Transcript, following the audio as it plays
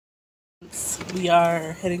We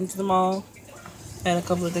are heading to the mall. Had a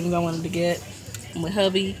couple of things I wanted to get. My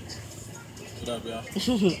hubby. What up, y'all?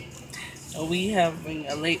 We having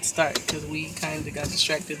a late start because we kind of got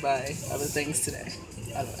distracted by other things today.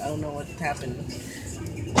 I don't know what happened.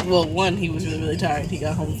 Well, one, he was really tired. He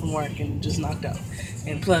got home from work and just knocked out.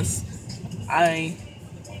 And plus, I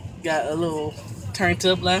got a little turned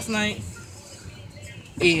up last night,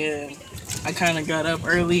 and I kind of got up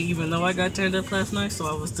early even though I got turned up last night, so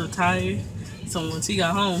I was still tired. So once he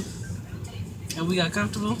got home and we got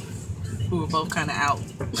comfortable, we were both kind of out.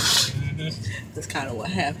 That's kind of what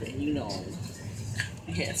happened.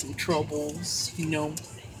 We had some troubles.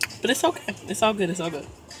 But it's okay. It's all good. It's all good.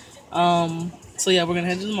 So yeah, we're gonna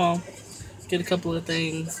head to the mall, get a couple of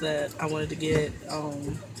things that I wanted to get.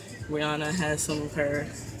 Rihanna has some of her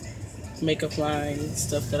makeup line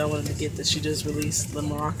stuff that I wanted to get that she just released, the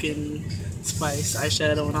Moroccan spice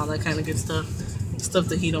eyeshadow and all that kind of good stuff. Stuff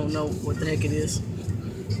that he don't know what the heck it is.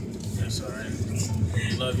 That's alright.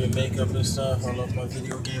 You love your makeup and stuff. I love my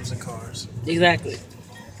video games and cars. Exactly.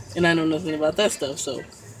 And I know nothing about that stuff, so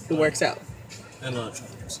it works out. And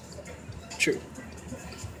electronics. True.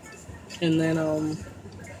 And then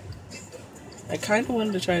I kind of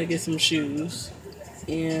wanted to try to get some shoes,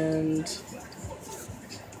 and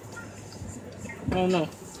I don't know.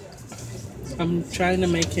 I'm trying to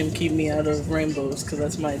make him keep me out of rainbows because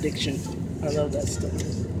that's my addiction. I love that stuff.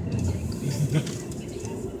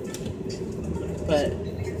 But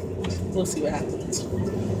we'll see what happens.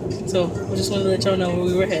 So I just wanted to let y'all know where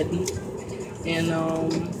we were heading, and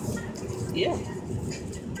yeah,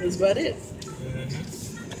 that's about it.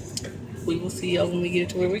 We will see y'all when we get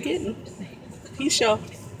to where we're getting. Peace, y'all.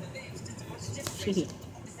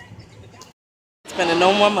 Spending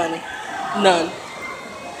no more money. None.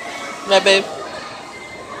 Right, babe?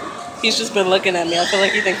 He's just been looking at me. I feel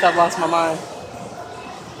like he thinks I've lost my mind.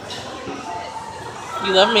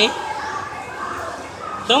 You love me?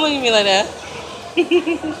 Don't look at me like that.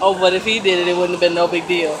 Oh, but if he did it, it wouldn't have been no big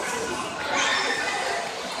deal.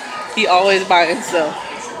 He always buying stuff.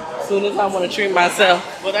 As soon as I want to treat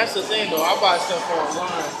myself. Well, that's the thing, though. I buy stuff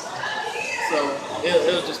online, so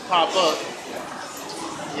it'll just pop up,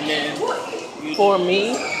 and then For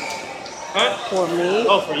me? Huh? For me?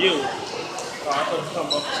 Oh, for you. Oh, I thought it was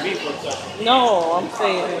talking about for me for a second. No, I'm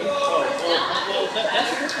saying. Well,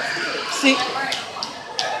 that's a different See?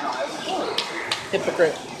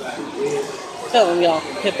 Hypocrite. Tell him, y'all.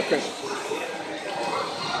 Hypocrite.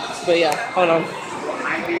 But yeah, hold on.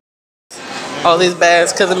 All these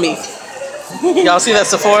bags because of me. Y'all see that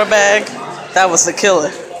Sephora bag? That was the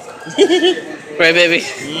killer. Right, baby?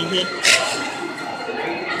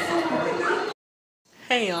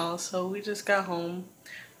 Hey, y'all. So we just got home.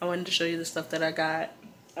 I wanted to show you the stuff that I got.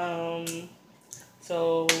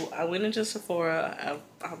 So I went into Sephora.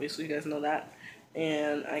 Obviously, you guys know that.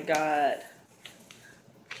 And I got...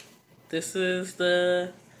 This is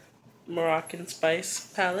the Moroccan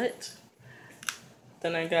Spice palette.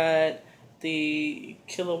 Then I got the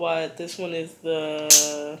Killawatt. This one is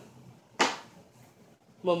the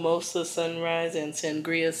Mimosa Sunrise and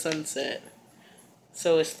Sangria Sunset.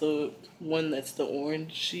 So it's the one that's the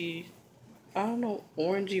orangey. I don't know,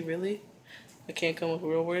 orangey really? I can't come up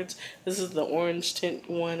with real words. This is the orange tint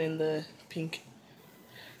one and the pink.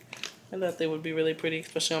 I thought they would be really pretty,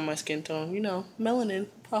 especially on my skin tone. Melanin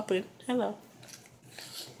popping. Hello.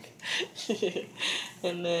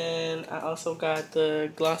 And then I also got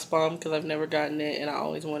the Gloss Bomb because I've never gotten it and I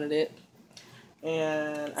always wanted it.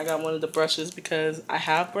 And I got one of the brushes because I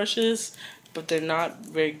have brushes, but they're not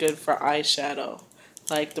very good for eyeshadow.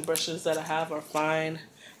 Like the brushes that I have are fine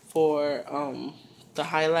for the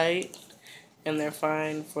highlight, and they're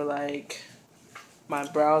fine for like my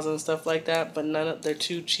brows and stuff like that, but they're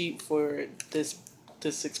too cheap for this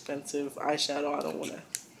expensive eyeshadow. I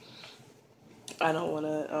don't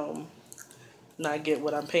wanna not get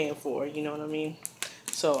what I'm paying for, you know what I mean?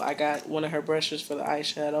 So I got one of her brushes for the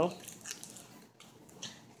eyeshadow.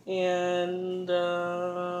 And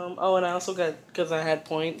oh, and I also got, because I had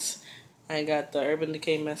points, I got the Urban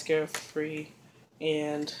Decay mascara for free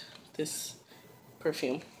and this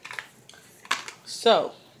perfume.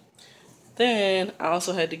 So then I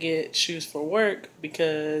also had to get shoes for work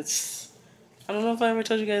because I don't know if I ever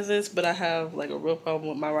told you guys this, but I have like a real problem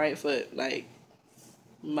with my right foot. Like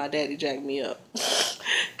my daddy jacked me up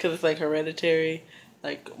because it's like hereditary.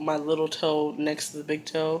 Like my little toe next to the big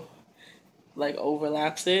toe like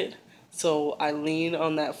overlaps it, so I lean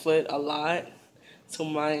on that foot a lot. So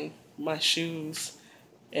my shoes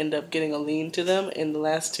end up getting a lean to them, and the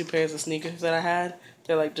last two pairs of sneakers that I had,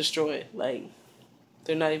 they're like destroyed. Like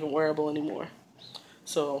they're not even wearable anymore.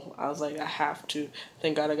 So I was like, I have to.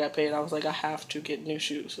 Thank God I got paid. I was like, I have to get new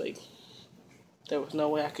shoes. Like, there was no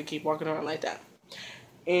way I could keep walking around like that.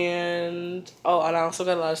 And and I also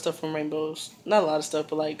got a lot of stuff from Rainbows. Not a lot of stuff,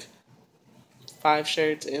 but like 5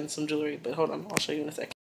 shirts and some jewelry. But hold on, I'll show you in a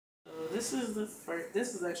second. This is the first.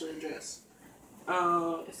 This is actually a dress.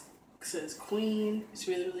 It says Queen. It's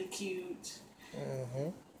really, really cute. Mm-hmm.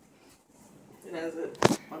 It has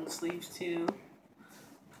it on the sleeves too.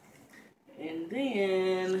 And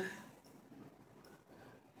then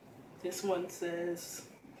this one says,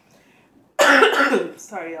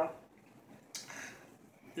 sorry y'all.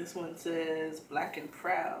 This one says Black and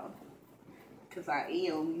Proud. Cause I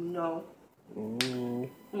am, you know. Ooh.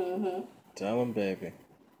 Mhm. Tell him, baby.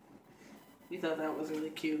 We thought that was really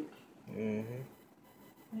cute. Mhm.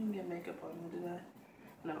 I didn't get makeup on me, did I?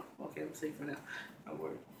 No. Okay, I'm safe for now. I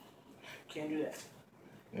work. Can't do that.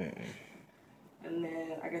 And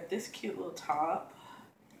then I got this cute little top.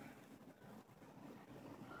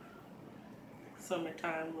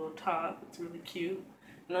 Summertime little top. It's really cute.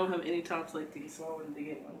 I don't have any tops like these, so I wanted to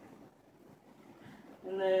get one.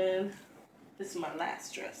 And then this is my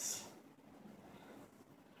last dress.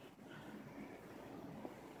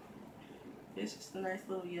 It's just a nice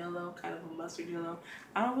little yellow, kind of a mustard yellow.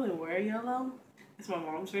 I don't really wear yellow. It's my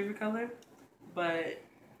mom's favorite color, but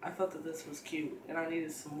I thought that this was cute, and I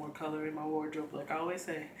needed some more color in my wardrobe. Like I always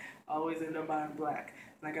say, I always end up buying black,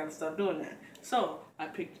 and I gotta stop doing that. So I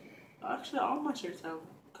picked. Actually, all my shirts have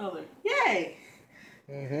color. Yay!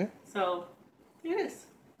 Mhm. So here it is.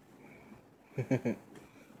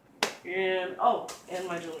 and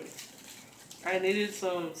my jewelry. I needed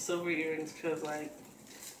some silver earrings because like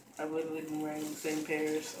I've literally been wearing the same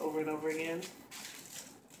pairs over and over again.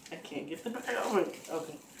 I can't get the back over.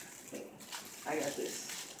 Okay. I got this.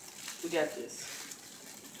 We got this.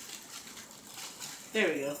 There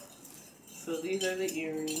we go. So these are the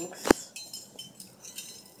earrings.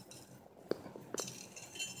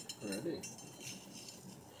 Ready.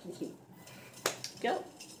 Yep.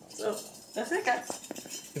 So that's it, guys.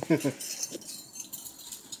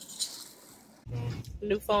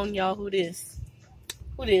 New phone, y'all. Who this?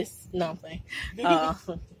 Who this? No, I'm playing. I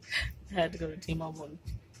had to go to T-Mobile and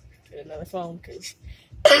get another phone because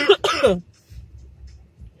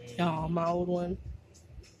y'all, my old one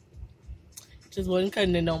just wasn't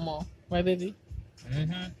cutting it no more. Right, baby?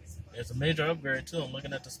 Mhm. It's a major upgrade too. I'm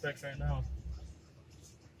looking at the specs right now.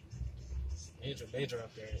 Major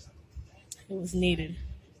upgrade. It was needed.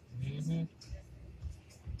 Mhm.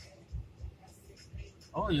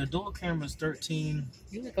 Oh, your dual camera's 13.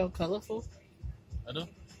 You look all colorful. I do.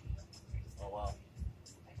 Oh wow.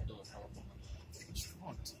 I do look colorful.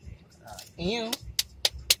 Ew.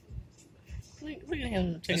 Look at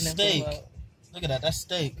him checking That's that steak. photo out. Look at that. That's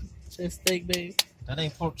steak. It's steak, babe. That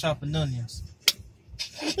ain't pork chop and onions.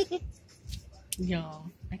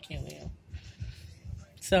 Y'all, I can't wait.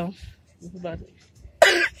 So, we're about to...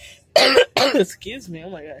 Excuse me. Oh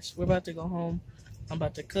my gosh. We're about to go home. I'm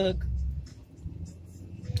about to cook.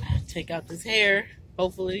 Take out this hair,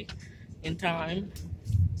 hopefully, in time.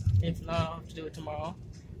 If not, I'll have to do it tomorrow.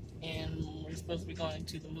 And we're supposed to be going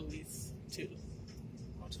to the movies, too.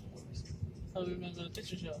 Oh, we were going to go to the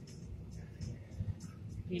picture show.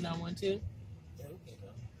 You not want to? Yeah, we can go.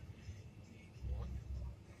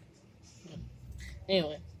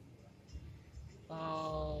 Anyway.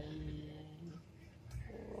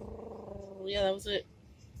 Yeah, that was it.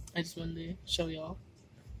 I just wanted to show y'all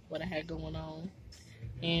what I had going on.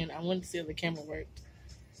 And I wanted to see if the camera worked.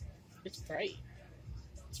 It's bright.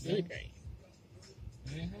 It's really bright.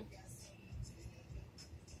 Mm-hmm.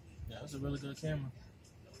 Yeah, that's a really good camera.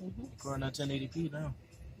 Mm-hmm. Recording at 1080p now.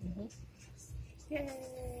 Mm-hmm.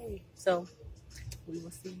 Yay! So, we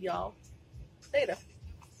will see y'all later.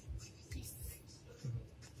 Peace.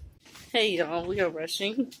 Hey y'all, we are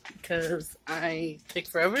rushing because I take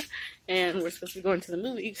forever and we're supposed to be going to the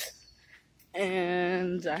movies.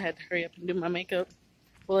 And I had to hurry up and do my makeup.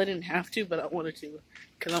 Well, I didn't have to, but I wanted to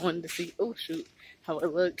because I wanted to see, oh shoot, how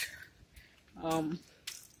it looked. How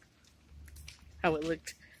it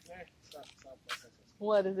looked.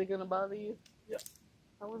 What, is it gonna bother you? Yeah.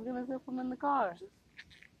 I was gonna zip them in the car.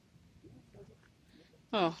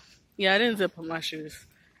 Oh, yeah, I didn't zip up my shoes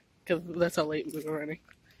because that's how late we were running.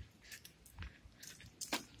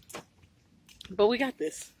 But we got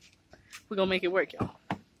this. We're gonna make it work, y'all.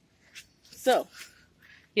 So,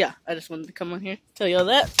 yeah, I just wanted to come on here, tell y'all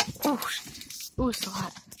that. Ooh, ooh, it's so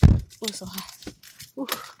hot. Ooh, it's so hot. Ooh.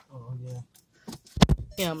 Oh, yeah.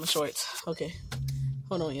 Yeah, my shorts. Okay.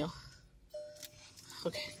 Hold on, y'all.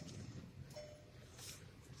 Okay.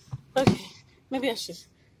 Okay. Maybe I should.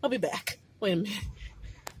 I'll be back. Wait a minute.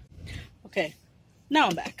 Okay. Now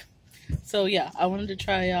I'm back. So yeah, I wanted to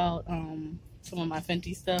try out some of my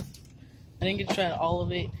Fenty stuff. I didn't get to try all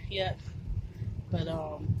of it yet, but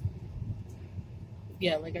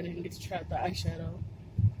yeah, like I didn't get to try out the eyeshadow.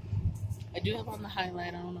 I do have on the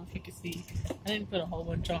highlight. I don't know if you can see. I didn't put a whole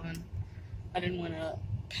bunch on. I didn't want to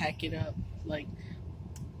pack it up, like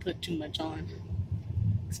put too much on,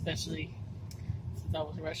 especially since I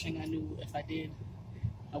was rushing. I knew if I did,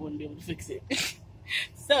 I wouldn't be able to fix it.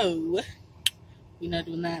 So we're not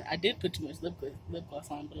doing that. I did put too much lip gloss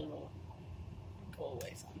on, but it'll go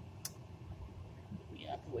away some.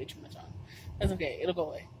 Yeah, I put way too much on. That's okay. It'll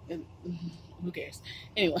go away. Who cares?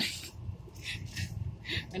 Anyway,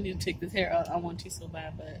 I need to take this hair out. I want to so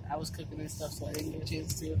bad, but I was cooking and stuff, so I didn't get a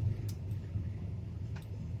chance to.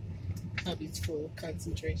 Hubby's full of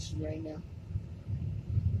concentration right now.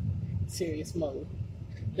 Serious mode.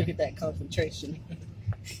 Look at that concentration.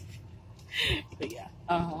 But yeah,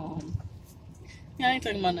 yeah, I ain't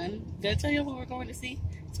talking about nothing. Did I tell you what we're going to see?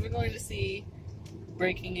 So we're going to see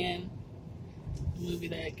Breaking In, the movie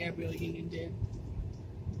that Gabrielle Union did.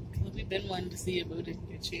 Because we've been wanting to see it, but we didn't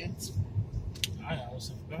get a chance. I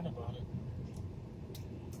honestly forgot about it.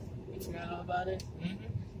 You forgot all about it?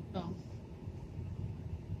 Mm-hmm. Oh.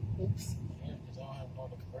 Oops. Yeah, because I don't have all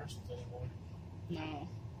the commercials anymore. No.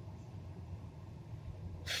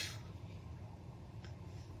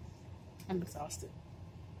 I'm exhausted.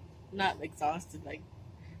 Not exhausted, like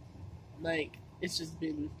it's just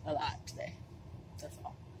been a lot today. That's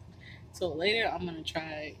all. So later I'm gonna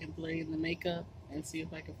try and blur in the makeup and see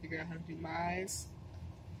if I can figure out how to do my eyes.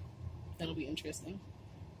 That'll be interesting.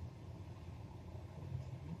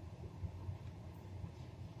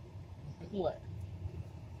 What?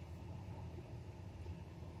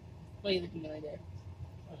 What are you looking at like that?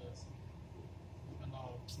 Looking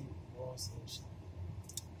all cute, glossy and shit.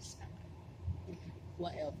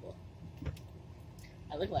 Whatever.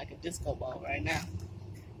 I look like a disco ball right now.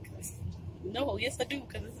 No, yes I do,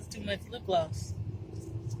 because this is too much lip gloss.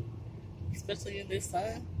 Especially in this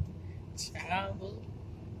sun. Child.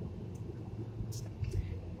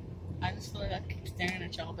 I just feel like I keep staring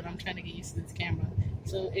at y'all, but I'm trying to get used to this camera.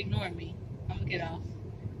 So ignore me. I'm gonna get off.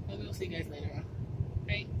 Maybe we'll see you guys later on.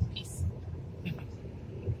 Alright, peace.